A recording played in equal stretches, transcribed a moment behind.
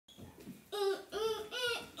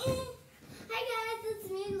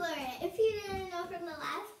from the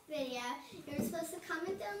last video, you were supposed to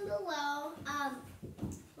comment down below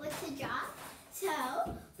what to draw. So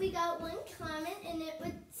we got one comment, and it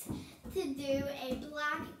was to do a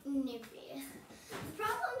black Newfie. The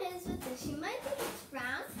problem is with this, you might think it's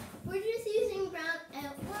brown. We're just using brown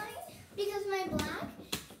outline because my black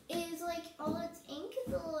is like all its ink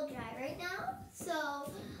is a little dry right now.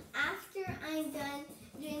 So after I'm done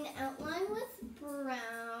doing the outline with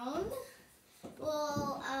brown,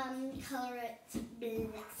 we'll color it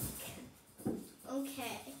black.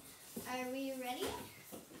 Okay, are we ready?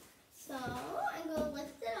 So I'm going to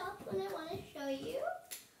lift it up when I want to show you.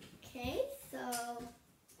 Okay, so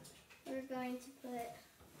we're going to put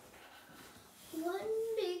one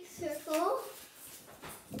big circle.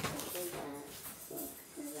 After that, so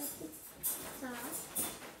that's the top.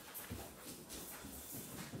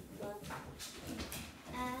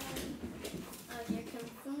 Oh, here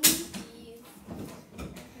comes some leaves.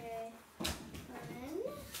 Okay, one.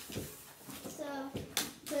 So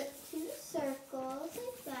put two circles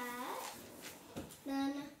like that.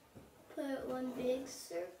 Then put one big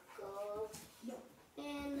circle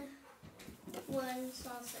and one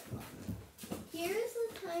small circle. Here's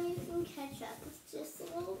the time you can catch up. It's just a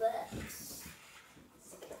little bit.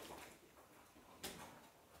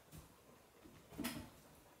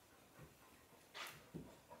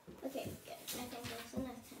 Okay, good. I think that's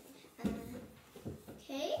enough time.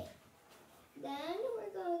 Okay, then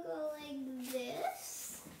we're going to go like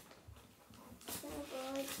this.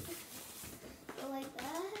 Go like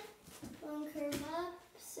that. One curve up,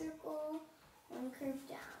 circle, one curve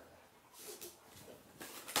down.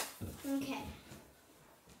 Okay,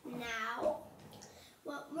 now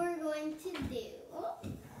what we're going to do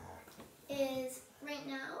is right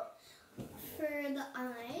now for the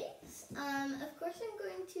eyes, of course I'm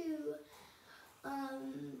going to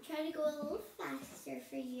try to go a little faster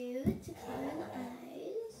for you to color the eyes.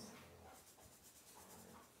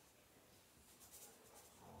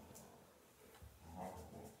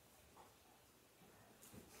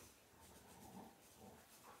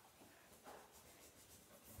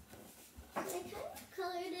 I kind of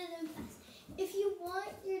colored it in fast. If you want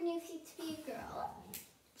your Newfie to be a girl,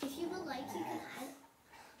 if you would like, you can add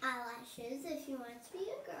eyelashes if you want it to be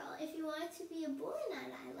a girl. If you want it to be a boy and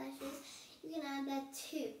add eyelashes, you can add that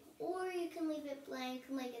too. Or you can leave it blank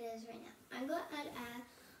like it is right now. I'm going to add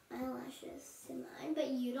eyelashes to mine, but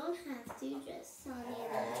you don't have to, just telling you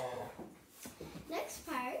that. Next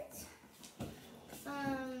part,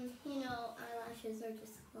 eyelashes are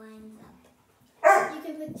just lines up. You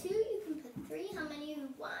can put 2, you can put 3, how many you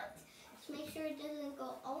want. Just make sure it doesn't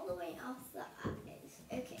go all the way off the eyes.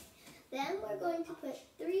 Okay, then we're going to put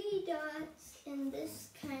 3 dots in this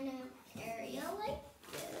kind of area like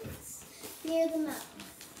this, near the mouth.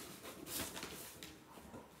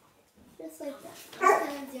 Just like that. I'm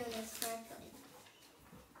kind of doing this sparkling.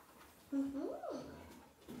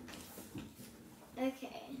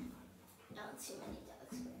 Okay, not too many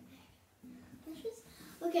dots for it.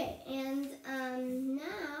 Okay, and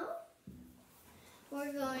now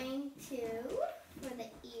we're going to, for the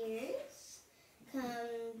ears,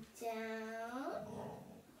 come down,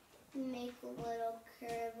 make a little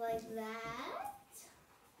curve like that,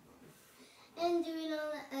 and do it on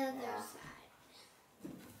the other side.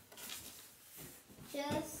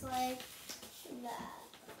 Just like that.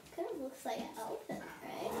 Kind of looks like an elephant,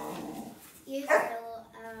 right? Ears are a little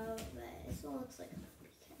out, but this one looks like a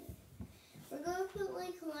puppy kind of. We're going to put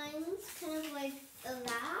like lines kind of like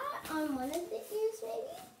that on one of the ears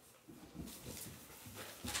maybe.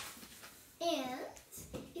 And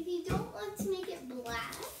if you don't want to make it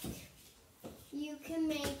black, you can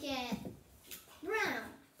make it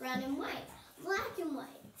brown and white, black and white.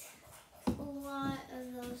 A lot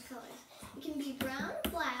of those colors. It can be brown,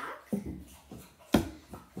 black,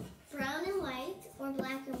 brown and white, or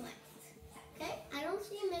black and white. Okay, I don't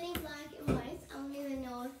see many black and whites. I don't even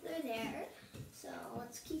know if they're there. So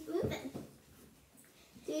let's keep moving.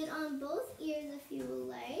 Do it on both ears if you would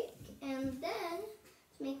like. And then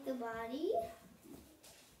to make the body,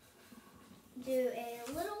 do a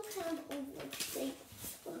little kind of oval shape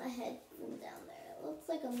on the head from down there. It looks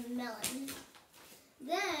like a melon.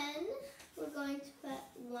 Then we're going to put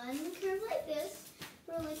one curve like this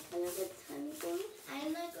for like kind of a tummy thing.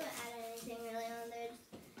 I'm not going to add anything really on there.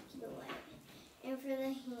 Just keep it white. And for the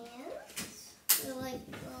hands, they're like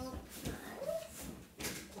little pads.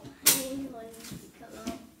 One come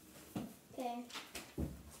out. Okay.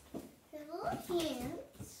 The little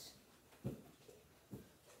hands.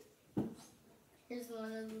 Here's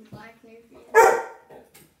one of the black Newfies.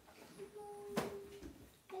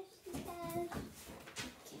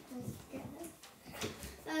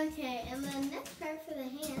 Okay, and then next part for the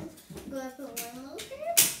hands, we're going to put 1 little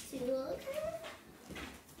curve, 2 little curve,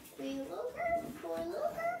 3 little curve, 4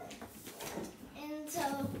 little curve, and so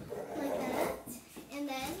like that. And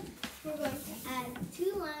then we're going to add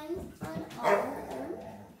 2 lines on all of them.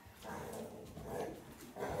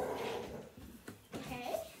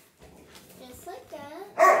 Okay, just like that.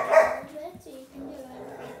 A little bit so you can do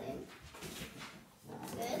everything.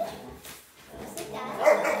 Good. Just like that.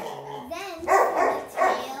 Then for the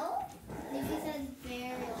tail, Newfie has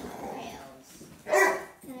very long tails.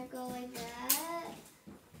 Gonna go like that.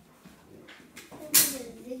 And do the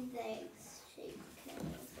zigzag shape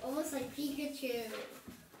tails. Almost like Pikachu.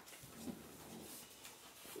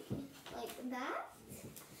 Like that.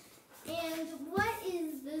 And what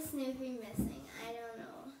is this Newfie missing? I don't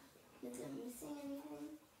know. Is it missing anything?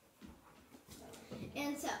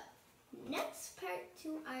 And so, next part to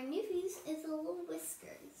our Newfies is the little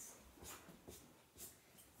whiskers.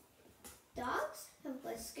 Dogs have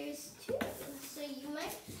whiskers too. So you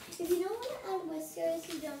might, if you don't want to add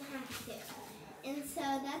whiskers, you don't have to. And so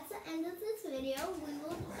that's the end of this video. We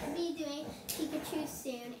will be doing Pikachu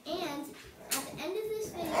soon. And at the end of this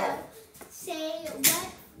video, say what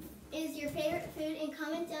is your favorite food and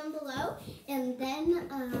comment down below. And then,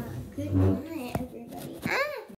 good morning.